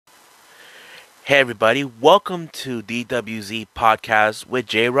Hey everybody, welcome to DWZ Podcast with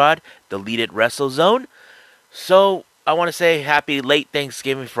J-Rod, Deleted Wrestle Zone. So, I want to say happy late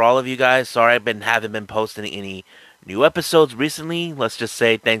Thanksgiving for all of you guys. Sorry haven't been posting any new episodes recently. Let's just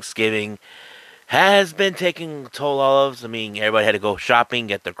say Thanksgiving has been taking a toll on us. I mean, everybody had to go shopping,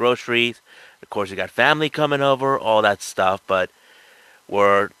 get their groceries. Of course, you got family coming over, all that stuff, but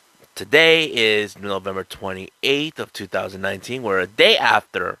we're today is November 28th of 2019. We're a day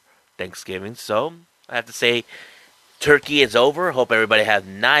after Thanksgiving, so I have to say turkey is over. Hope everybody has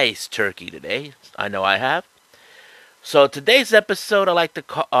nice turkey today. I know I have. So today's episode, I like to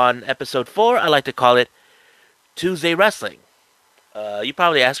call on episode 4. I like to call it Tuesday Wrestling. You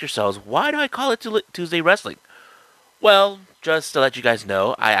probably ask yourselves, why do I call it Tuesday Wrestling? Well, just to let you guys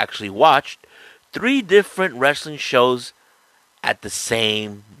know, I actually watched 3 different wrestling shows at the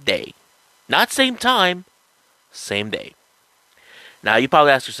same day. Not same time, same day. Now, you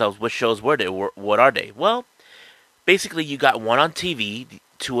probably ask yourselves, what shows were they? What are they? Well, basically, you got one on TV,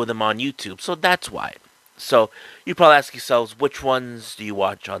 2 of them on YouTube, so that's why. So, you probably ask yourselves, which ones do you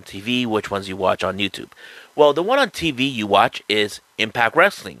watch on TV? Which ones do you watch on YouTube? Well, the one on TV you watch is Impact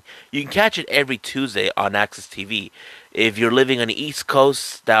Wrestling. You can catch it every Tuesday on Access TV. If you're living on the East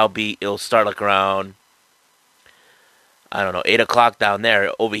Coast, it'll start like around, I don't know, 8 o'clock down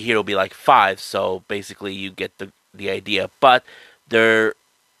there. Over here, it'll be like 5. So basically, you get the idea. But they're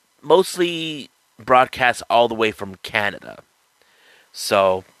mostly broadcast all the way from Canada.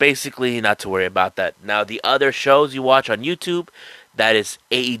 So basically, not to worry about that. Now, the other shows you watch on YouTube, that is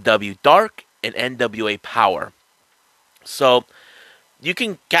AEW Dark and NWA Power. So you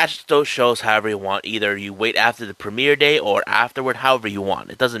can catch those shows however you want. Either you wait after the premiere day or afterward, however you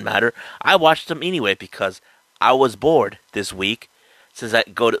want. It doesn't matter. I watched them anyway because I was bored this week. Since I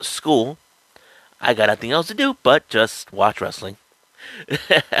go to school, I got nothing else to do but just watch wrestling.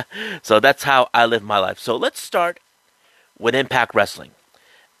 So that's how I live my life. So let's start with Impact Wrestling.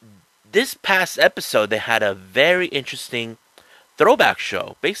 This past episode, they had a very interesting throwback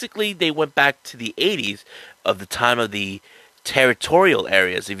show. Basically, they went back to the 80s of the time of the territorial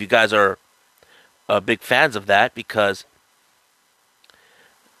areas. If you guys are big fans of that, because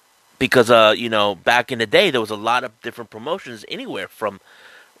back in the day there was a lot of different promotions anywhere from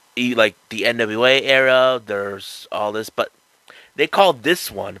like the NWA era. There's all this, but they called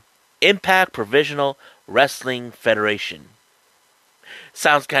this one Impact Provisional Wrestling Federation.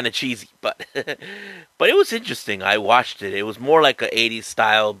 Sounds kind of cheesy, but but it was interesting. I watched it. It was more like a 80s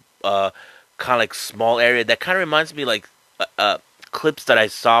style, kind of like small area. That kind of reminds me like clips that I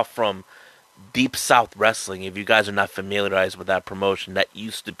saw from Deep South Wrestling. If you guys are not familiarized with that promotion, that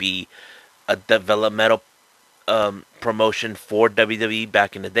used to be a developmental promotion for WWE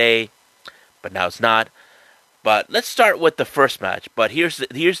back in the day, but now it's not. But let's start with the first match. But here's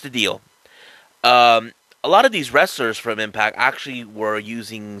the deal. A lot of these wrestlers from Impact actually were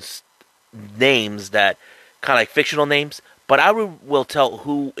using names that kind of like fictional names, but I will tell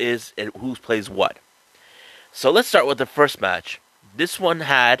who is and who plays what. So let's start with the first match. This one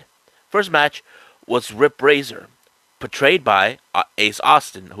had first match was Rip Razor, portrayed by Ace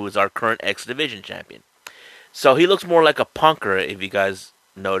Austin, who is our current X Division champion. So he looks more like a punker, if you guys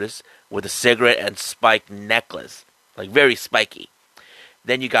notice, with a cigarette and spiked necklace, like very spiky.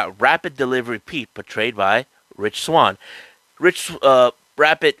 Then you got Rapid Delivery Pete, portrayed by Rich Swann.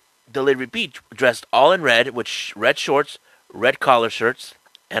 Rapid Delivery Pete dressed all in red with red shorts, red collar shirts,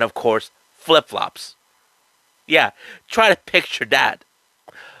 and of course flip flops. Yeah, try to picture that.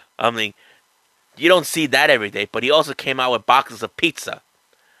 I mean, you don't see that every day, but he also came out with boxes of pizza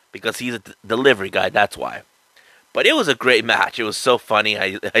because he's a delivery guy. That's why. But it was a great match. It was so funny.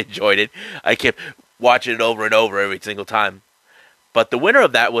 I enjoyed it. I kept watching it over and over every single time. But the winner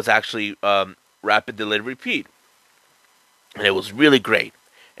of that was actually Rapid Delivery Pete. And it was really great.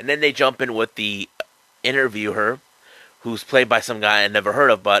 And then they jump in with the interviewer, who's played by some guy I never heard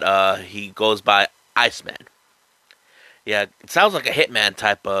of, but he goes by Iceman. Yeah, it sounds like a hitman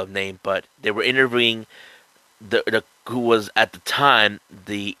type of name, but they were interviewing the who was at the time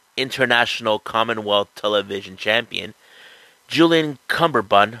the International Commonwealth Television Champion, Julian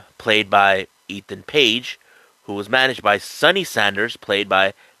Cumberbund, played by Ethan Page, who was managed by Sonny Sanders, played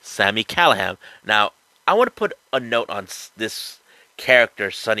by Sammy Callahan. Now, I want to put a note on this character,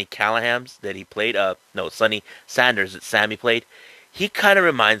 Sonny Callahan's, that he played. Sonny Sanders that Sammy played. He kind of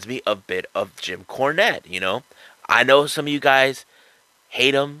reminds me a bit of Jim Cornette, you know? I know some of you guys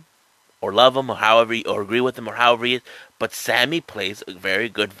hate him, or love him, or agree with him, or however he is, but Sammy plays a very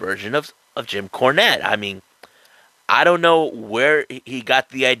good version of Jim Cornette. I mean, I don't know where he got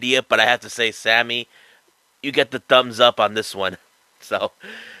the idea, but I have to say, Sammy, you get the thumbs up on this one. So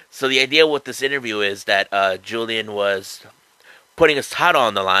So the idea with this interview is that Julian was putting his title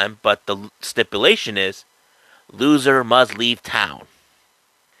on the line, but the stipulation is loser must leave town.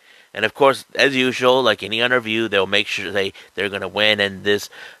 And of course, as usual, like any interview, they'll make sure they're gonna win. And his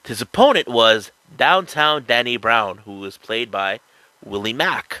opponent was Downtown Danny Brown, who was played by Willie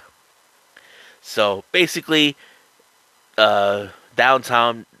Mack. So basically,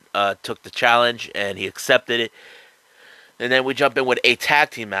 Downtown took the challenge and he accepted it. And then we jump in with a tag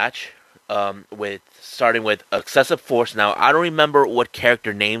team match, with starting with Excessive Force. Now I don't remember what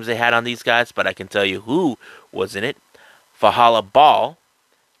character names they had on these guys, but I can tell you who was in it: Fahala Ball,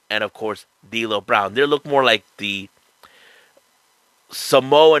 and of course D'Lo Brown. They look more like the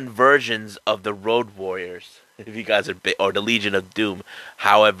Samoan versions of the Road Warriors, if you guys are or the Legion of Doom,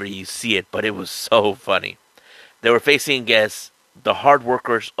 however you see it. But it was so funny. They were facing against the Hard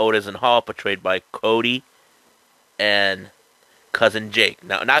Workers, Otis and Hall, portrayed by Cody and Cousin Jake.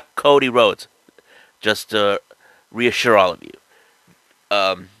 Now, not Cody Rhodes, just to reassure all of you.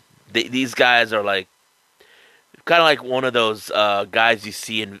 These guys are like kind of like one of those guys you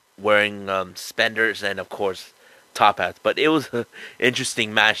see in wearing spenders and, of course, top hats. But it was an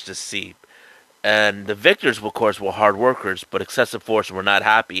interesting match to see. And the victors, of course, were Hard Workers, but Excessive Force were not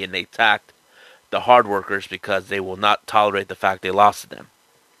happy, and they attacked the Hard Workers because they will not tolerate the fact they lost to them.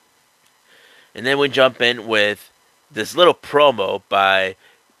 And then we jump in with this little promo by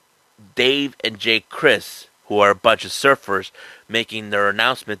Dave and Jake Chris, who are a bunch of surfers, making their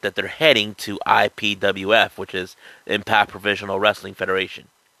announcement that they're heading to IPWF, which is Impact Professional Wrestling Federation.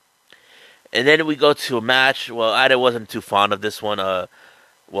 And then we go to a match. Well, I wasn't too fond of this one. Well,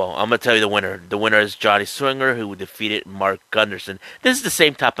 I'm going to tell you the winner. The winner is Johnny Swinger, who defeated Mark Gunderson. This is the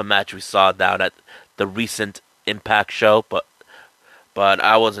same type of match we saw down at the recent Impact show, but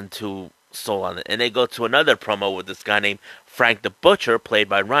I wasn't too sold on it. And they go to another promo with this guy named Frank the Butcher, played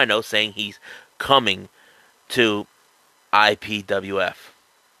by Rhino, saying he's coming to IPWF.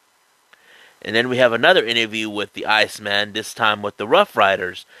 And then we have another interview with the Iceman, this time with the Rough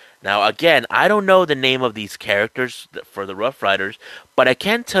Riders. Now, again, I don't know the name of these characters for the Rough Riders, but I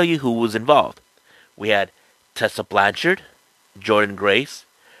can tell you who was involved. We had Tessa Blanchard, Jordan Grace,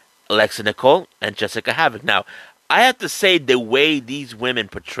 Alexa Nicole, and Jessica Havoc. Now, I have to say the way these women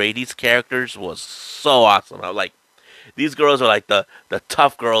portray these characters was so awesome. I'm like, these girls are like the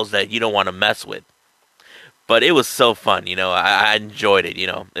tough girls that you don't want to mess with. But it was so fun, I enjoyed it,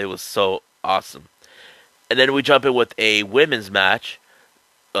 it was so awesome. And then we jump in with a women's match.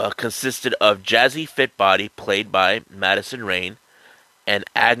 Consisted of Jazzy Fitbody, played by Madison Rayne, and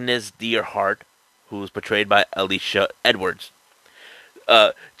Agnes Deerhart, who was portrayed by Alicia Edwards.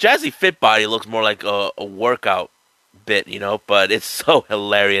 Jazzy Fitbody looks more like a workout bit, but it's so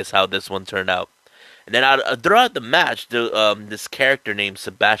hilarious how this one turned out. And then throughout the match, this character named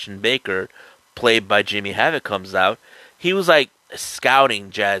Sebastian Baker, played by Jimmy Havoc, comes out. He was like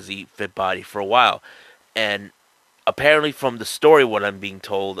scouting Jazzy Fitbody for a while, and apparently, from the story, what I'm being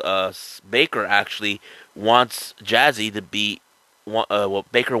told, Baker actually wants Jazzy to be.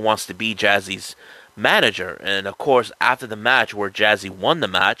 Baker wants to be Jazzy's manager, and of course, after the match where Jazzy won the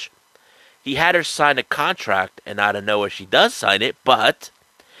match, he had her sign a contract, and out of nowhere, she does sign it, but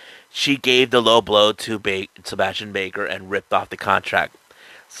she gave the low blow to Sebastian Baker and ripped off the contract.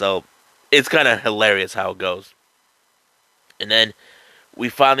 So it's kind of hilarious how it goes. And then we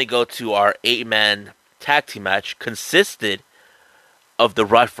finally go to our 8-man tag team match. Consisted of the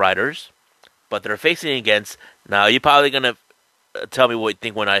Rough Riders, but they're facing against, now you're probably going to tell me what you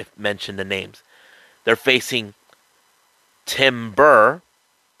think when I mention the names. They're facing Tim Burr,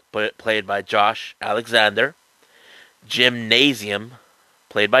 played by Josh Alexander, Gymnasium,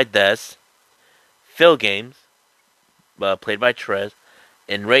 played by Dez, Phil Games, played by Trez,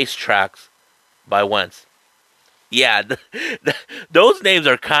 and Racetracks by Wentz. Yeah, those names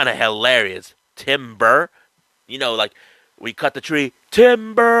are kind of hilarious. Tim Burr, like we cut the tree,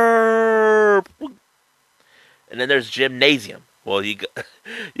 Timber. And then there's Gymnasium. Well, you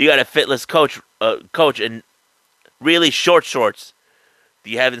got a fitless coach in really short shorts that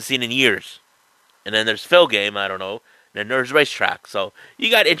you haven't seen in years. And then there's Phil Game, I don't know. And then there's Racetrack. So you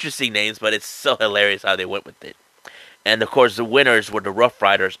got interesting names, but it's so hilarious how they went with it. And of course, the winners were the Rough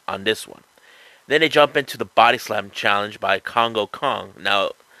Riders on this one. Then they jump into the Body Slam Challenge by Congo Kong.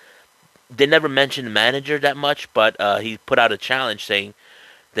 Now, they never mentioned the manager that much, but he put out a challenge saying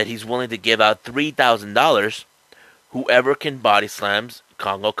that he's willing to give out $3,000 whoever can body slams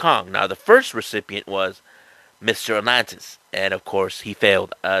Congo Kong. Now, the first recipient was Mr. Atlantis, and of course, he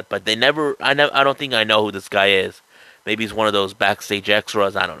failed. But they never, I don't think I know who this guy is. Maybe he's one of those backstage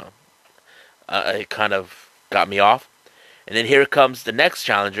extras, I don't know. It kind of got me off. And then here comes the next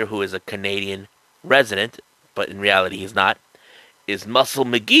challenger, who is a Canadian resident, but in reality he's not, is Muscle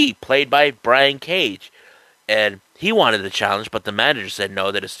McGee, played by Brian Cage. And he wanted the challenge, but the manager said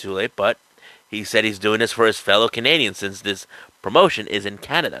no, that it's too late. But he said he's doing this for his fellow Canadians since this promotion is in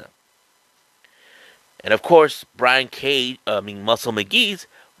Canada. And of course, Muscle McGee's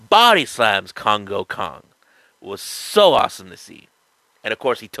body slams Congo Kong. It was so awesome to see. And of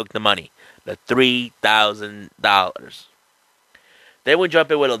course, he took the money, the $3,000. Then we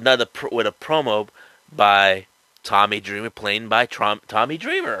jump in with a promo by Tommy Dreamer, played by Tommy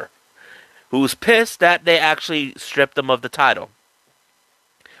Dreamer, who's pissed that they actually stripped him of the title.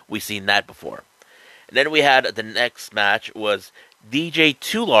 We've seen that before. And then we had the next match was DJ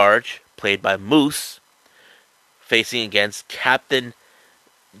Too Large, played by Moose, facing against Captain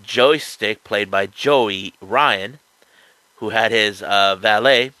Joystick, played by Joey Ryan, who had his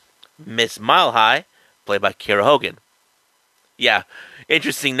valet, Miss Mile High, played by Kiera Hogan. Yeah,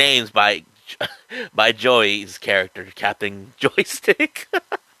 interesting names by Joey's character, Captain Joystick.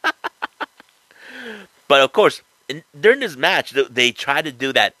 But of course, during this match, they tried to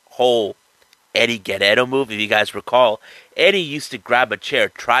do that whole Eddie Guerrero move. If you guys recall, Eddie used to grab a chair,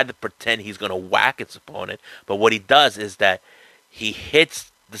 try to pretend he's going to whack his opponent. But what he does is that he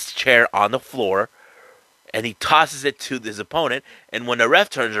hits this chair on the floor, and he tosses it to his opponent. And when the ref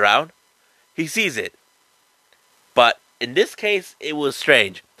turns around, he sees it. But in this case, it was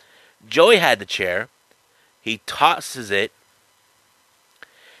strange. Joey had the chair. He tosses it,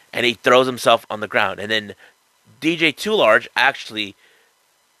 and he throws himself on the ground. And then DJ Too Large actually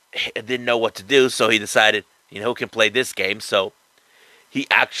didn't know what to do, so he decided, who can play this game? So he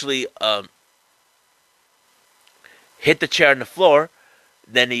actually hit the chair on the floor.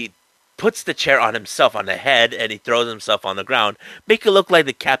 Then he puts the chair on himself, on the head, and he throws himself on the ground. Make it look like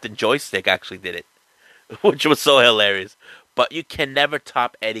the Captain Joystick actually did it, which was so hilarious. But you can never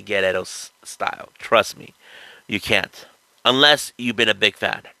top Eddie Guerrero's style. Trust me. You can't. Unless you've been a big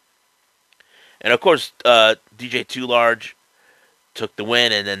fan. And of course, DJ Too Large took the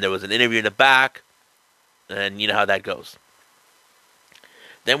win, and then there was an interview in the back, and you know how that goes.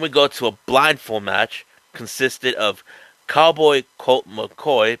 Then we go to a blindfold match, consisted of Cowboy Colt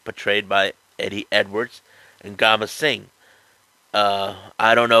McCoy, portrayed by Eddie Edwards, and Gama Singh.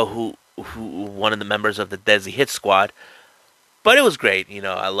 I don't know who one of the members of the Desi Hit Squad, but it was great.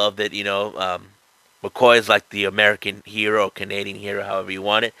 I loved it. McCoy is like the American hero, or Canadian hero, however you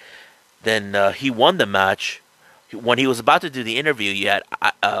want it. Then he won the match. When he was about to do the interview,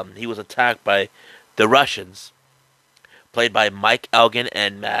 he was attacked by the Russians, played by Mike Elgin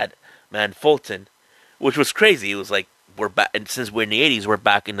and Madman Fulton, which was crazy. It was like, we're back, and since we're in the 80s, we're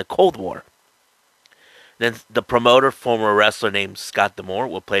back in the Cold War. Then the promoter, former wrestler named Scott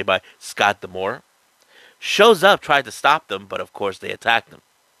D'Amore, played by Scott D'Amore, shows up, tried to stop them, but of course they attacked him.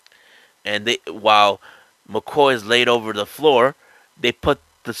 And while McCoy is laid over the floor, they put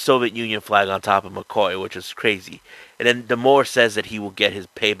the Soviet Union flag on top of McCoy, which is crazy. And then D'Amore says that he will get his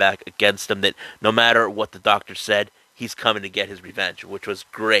payback against them, that no matter what the doctor said, he's coming to get his revenge, which was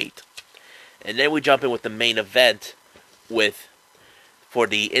great. And then we jump in with the main event for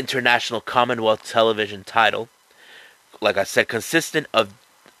the International Commonwealth Television title. Like I said, consistent of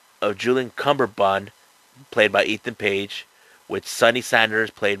Julian Cumberbund, played by Ethan Page, with Sonny Sanders,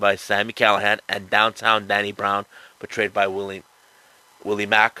 played by Sami Callihan, and Downtown Danny Brown, portrayed by Willie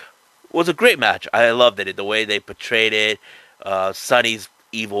Mack. It was a great match. I loved it. The way they portrayed it, Sonny's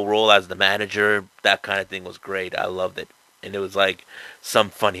evil role as the manager, that kind of thing was great. I loved it. And it was like some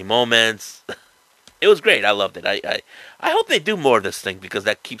funny moments. It was great. I loved it. I hope they do more of this thing, because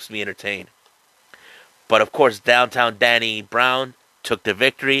that keeps me entertained. But of course, Downtown Danny Brown took the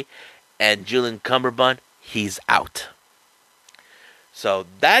victory, and Julian Cumberbund, he's out. So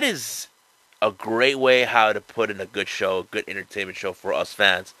that is a great way how to put in a good show, a good entertainment show for us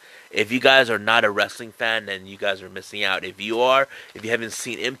fans. If you guys are not a wrestling fan, then you guys are missing out. If you haven't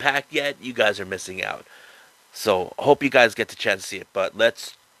seen Impact yet, you guys are missing out. So I hope you guys get the chance to see it. But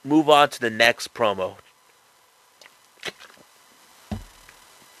let's move on to the next promo.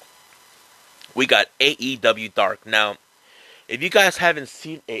 We got AEW Dark. Now, if you guys haven't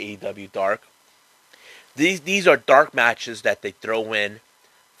seen AEW Dark, these are dark matches that they throw in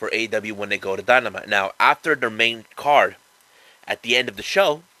for AEW when they go to Dynamite. Now, after their main card, at the end of the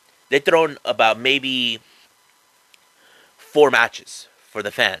show, they throw in about maybe 4 matches for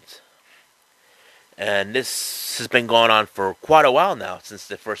the fans. And this has been going on for quite a while now, since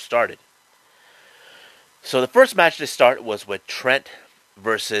they first started. So the first match they start was with Trent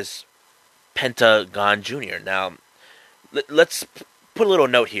versus Pentagon Jr. Now, let's put a little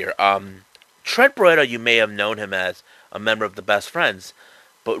note here. Trent Beretta, you may have known him as a member of the Best Friends.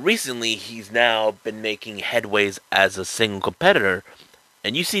 But recently, he's now been making headways as a single competitor,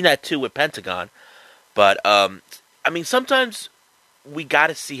 and you've seen that too with Pentagon. But I mean, sometimes we got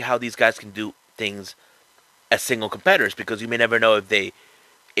to see how these guys can do things as single competitors because you may never know if they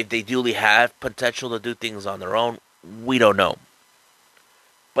duly have potential to do things on their own. We don't know.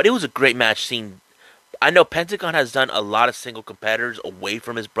 But it was a great match. Seeing, I know Pentagon has done a lot of single competitors away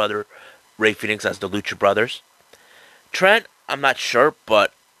from his brother Ray Phoenix as the Lucha Brothers. Trent, I'm not sure,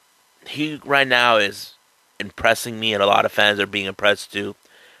 but he right now is impressing me, and a lot of fans are being impressed too.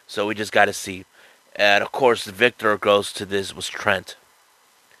 So we just got to see. And of course, the victor goes to this was Trent.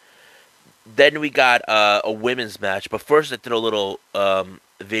 Then we got a women's match, but first I did a little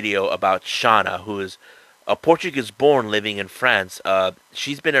video about Shauna, who is a Portuguese-born living in France.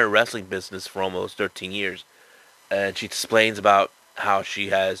 She's been in a wrestling business for almost 13 years, and she explains about how she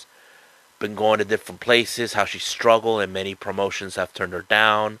has been going to different places, how she struggled, and many promotions have turned her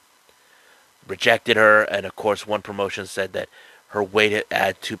down, rejected her, and of course, one promotion said that her weight had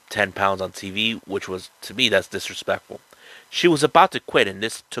added to 10 pounds on TV, which was, to me, that's disrespectful. She was about to quit, and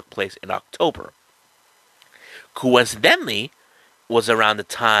this took place in October. Coincidentally, was around the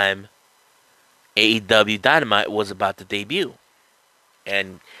time AEW Dynamite was about to debut.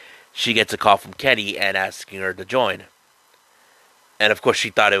 And she gets a call from Kenny and asking her to join. And of course, she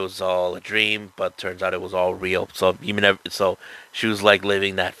thought it was all a dream, but turns out it was all real. So she was like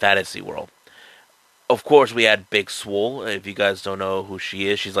living that fantasy world. Of course, we had Big Swole. If you guys don't know who she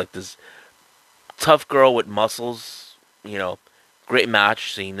is, she's like this tough girl with muscles. You know, great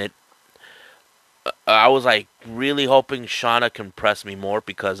match. Seeing it, I was like really hoping Shauna can press me more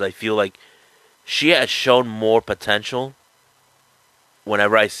because I feel like she has shown more potential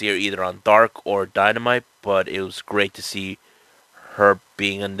whenever I see her either on Dark or Dynamite. But it was great to see her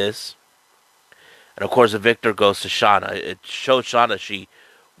being in this. And of course, the victor goes to Shauna. It shows Shauna she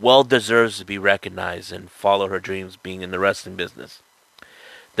well deserves to be recognized and follow her dreams being in the wrestling business.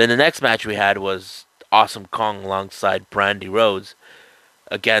 Then the next match we had was Awesome Kong alongside Brandy Rhodes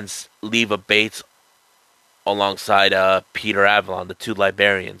against Leva Bates alongside Peter Avalon, the two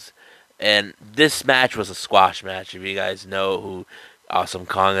Liberians. And this match was a squash match, if you guys know who Awesome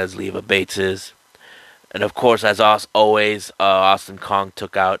Kong as Leva Bates is. And of course, as always, Awesome Kong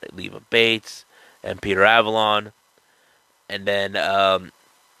took out Leva Bates and Peter Avalon. And then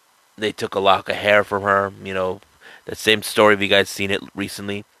they took a lock of hair from her. You know, the same story if you guys seen it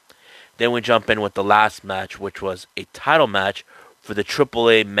recently. Then we jump in with the last match, which was a title match for the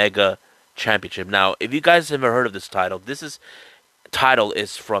AAA Mega Championship. Now, if you guys have ever heard of this title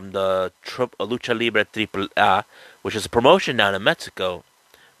is from the Lucha Libre Triple A, which is a promotion down in Mexico,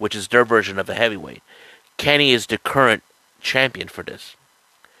 which is their version of a heavyweight. Kenny is the current champion for this.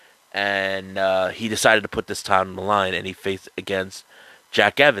 And he decided to put this title on the line, and he faced against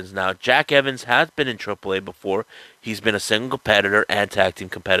Jack Evans. Now, Jack Evans has been in AAA before. He's been a single competitor and tag team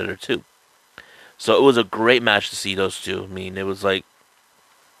competitor too. So it was a great match to see those two. I mean, it was like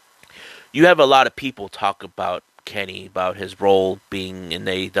you have a lot of people talk about Kenny, about his role being in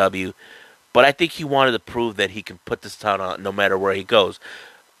AEW, but I think he wanted to prove that he can put this town on no matter where he goes.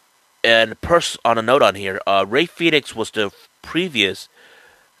 And on a note on here, Ray Phoenix was the previous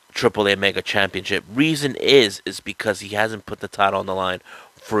AAA Mega Championship. Reason is because he hasn't put the title on the line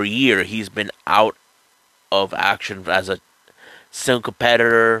for a year. He's been out of action as a single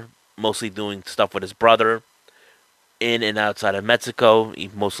competitor, mostly doing stuff with his brother in and outside of Mexico,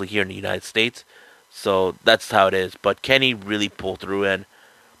 mostly here in the United States. So that's how it is. But Kenny really pulled through and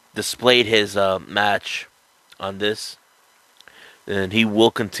displayed his match on this. And he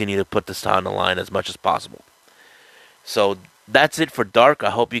will continue to put this on the line as much as possible. So that's it for Dark. I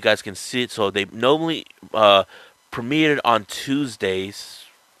hope you guys can see it. So they normally premiered on Tuesdays.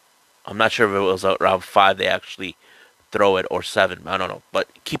 I'm not sure if it was around 5 they actually throw it or 7. I don't know. But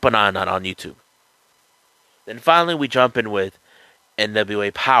keep an eye on that on YouTube. Then finally we jump in with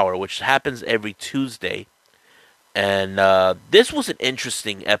NWA Power, which happens every Tuesday. And this was an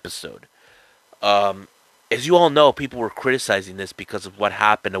interesting episode. As you all know, people were criticizing this because of what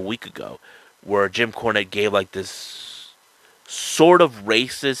happened a week ago, where Jim Cornette gave like this sort of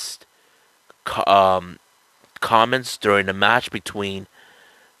racist comments during the match between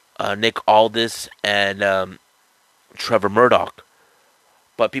Nick Aldis and Trevor Murdoch.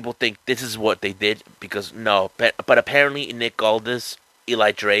 But people think this is what they did because no. But apparently Nick Aldis,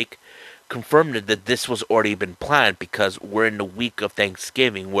 Eli Drake, confirmed that this was already been planned because we're in the week of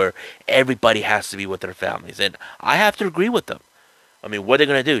Thanksgiving where everybody has to be with their families. And I have to agree with them. I mean, what are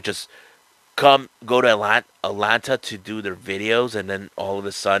they going to do? Just go to Atlanta to do their videos and then all of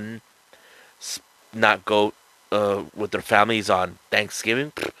a sudden not go with their families on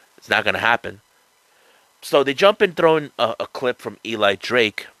Thanksgiving. It's not gonna happen. So they jump in throwing a clip from Eli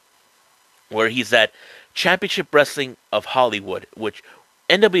Drake where he's at Championship Wrestling of Hollywood, which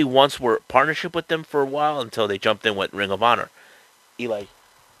NW once were partnership with them for a while until they jumped in with Ring of Honor. Eli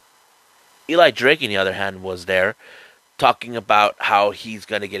Eli Drake, on the other hand, was there talking about how he's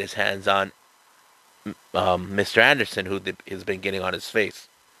going to get his hands on Mr. Anderson, who has been getting on his face.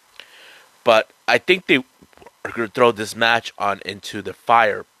 But I think they are going to throw this match on into the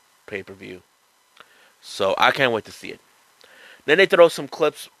Fire pay-per-view. So I can't wait to see it. Then they throw some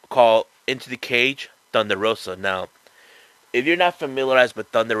clips called Into the Cage, Thunder Rosa. Now, if you're not familiarized with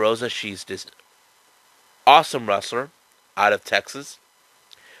Thunder Rosa, she's this awesome wrestler out of Texas.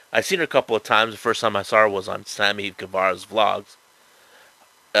 I've seen her a couple of times. The first time I saw her was on Sammy Guevara's vlogs.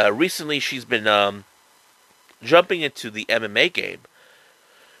 Recently, she's been jumping into the MMA game.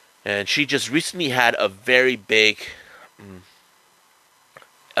 And she just recently had a very big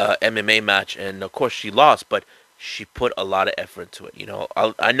MMA match. And of course, she lost, but she put a lot of effort into it. You know,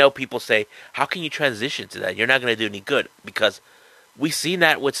 I know people say, how can you transition to that? You're not going to do any good. Because we've seen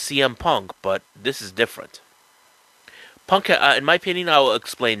that with CM Punk, but this is different. Punk, in my opinion, I will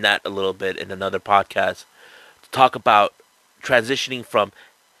explain that a little bit in another podcast. To talk about transitioning from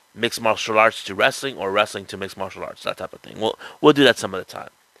mixed martial arts to wrestling or wrestling to mixed martial arts, that type of thing. We'll do that some other time.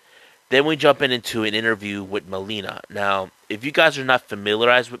 Then we jump into an interview with Melina. Now, if you guys are not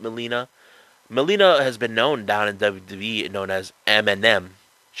familiarized with Melina, Melina has been known down in WWE, known as M&M.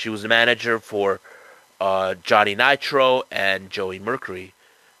 She was the manager for Johnny Nitro and Joey Mercury.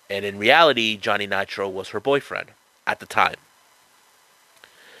 And in reality, Johnny Nitro was her boyfriend at the time.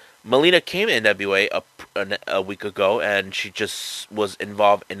 Melina came in NWA a week ago, and she just was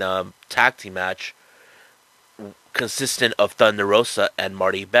involved in a tag team match consistent of Thunder Rosa and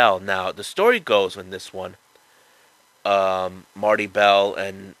Marty Bell. Now, the story goes in this one, Marty Bell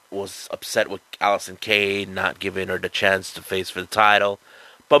was upset with Allison Kane not giving her the chance to face for the title.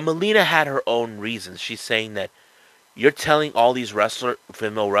 But Melina had her own reasons. She's saying that you're telling all these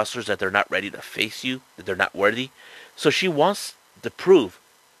female wrestlers that they're not ready to face you, that they're not worthy. So she wants to prove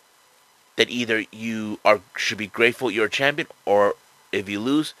that either you should be grateful you're a champion, or if you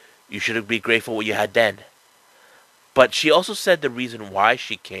lose, you should be grateful what you had then. But she also said the reason why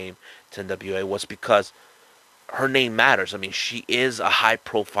she came to NWA was because her name matters. I mean, she is a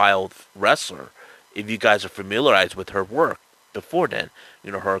high-profile wrestler. If you guys are familiarized with her work before then,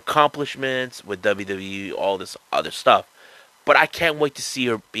 you know, her accomplishments with WWE, all this other stuff. But I can't wait to see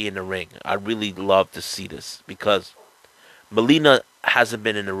her be in the ring. I really love to see this because Melina hasn't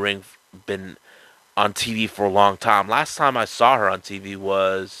been in the ring, been on TV for a long time. Last time I saw her on TV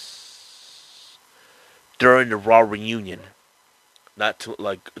was during the Raw reunion, not too,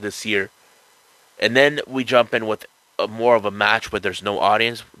 like this year. And then we jump in with more of a match where there's no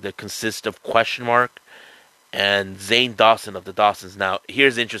audience that consists of Question Mark and Zane Dawson of the Dawsons. Now,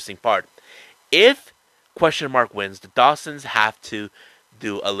 here's the interesting part. If Question Mark wins, the Dawsons have to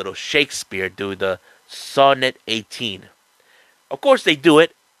do a little Shakespeare, do the Sonnet 18. Of course, they do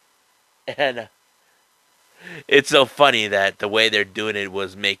it. And it's so funny that the way they're doing it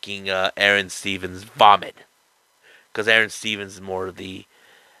was making Aaron Stevens vomit. Because Aaron Stevens is more of the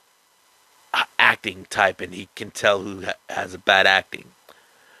acting type, and he can tell who has a bad acting.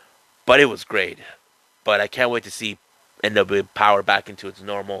 But it was great. But I can't wait to see NWA Power back into its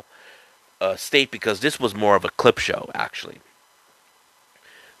normal state, because this was more of a clip show, actually.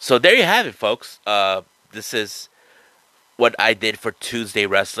 So there you have it, folks. This is what I did for Tuesday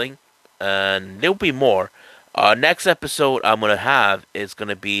Wrestling. And there'll be more. Next episode I'm going to have is going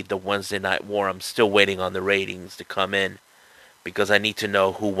to be the Wednesday Night War. I'm still waiting on the ratings to come in, because I need to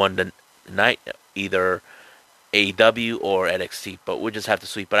know who won the night, either AEW or NXT. But we'll just have to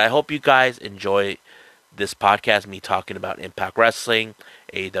see. But I hope you guys enjoy this podcast, me talking about Impact Wrestling,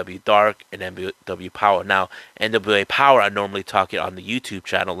 AEW Dark, and NWA Power. Now, NWA Power, I normally talk it on the YouTube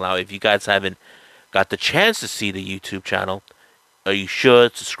channel. Now, if you guys haven't got the chance to see the YouTube channel, you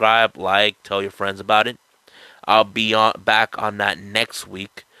should subscribe, like, tell your friends about it. I'll be back on that next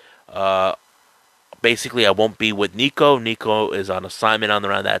week. Basically, I won't be with Nico. Nico is on assignment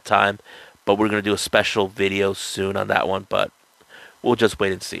around that time. But we're going to do a special video soon on that one. But we'll just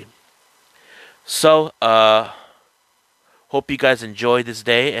wait and see. So, hope you guys enjoyed this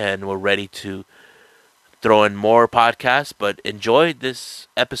day. And we're ready to throw in more podcasts. But enjoy this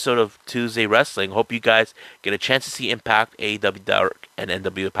episode of Tuesday Wrestling. Hope you guys get a chance to see Impact, AEW Dark, and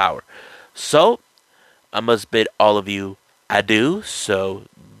NWA Power. So, I must bid all of you adieu. So,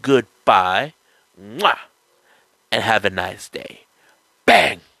 goodbye. Mwah. And have a nice day.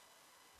 Bang!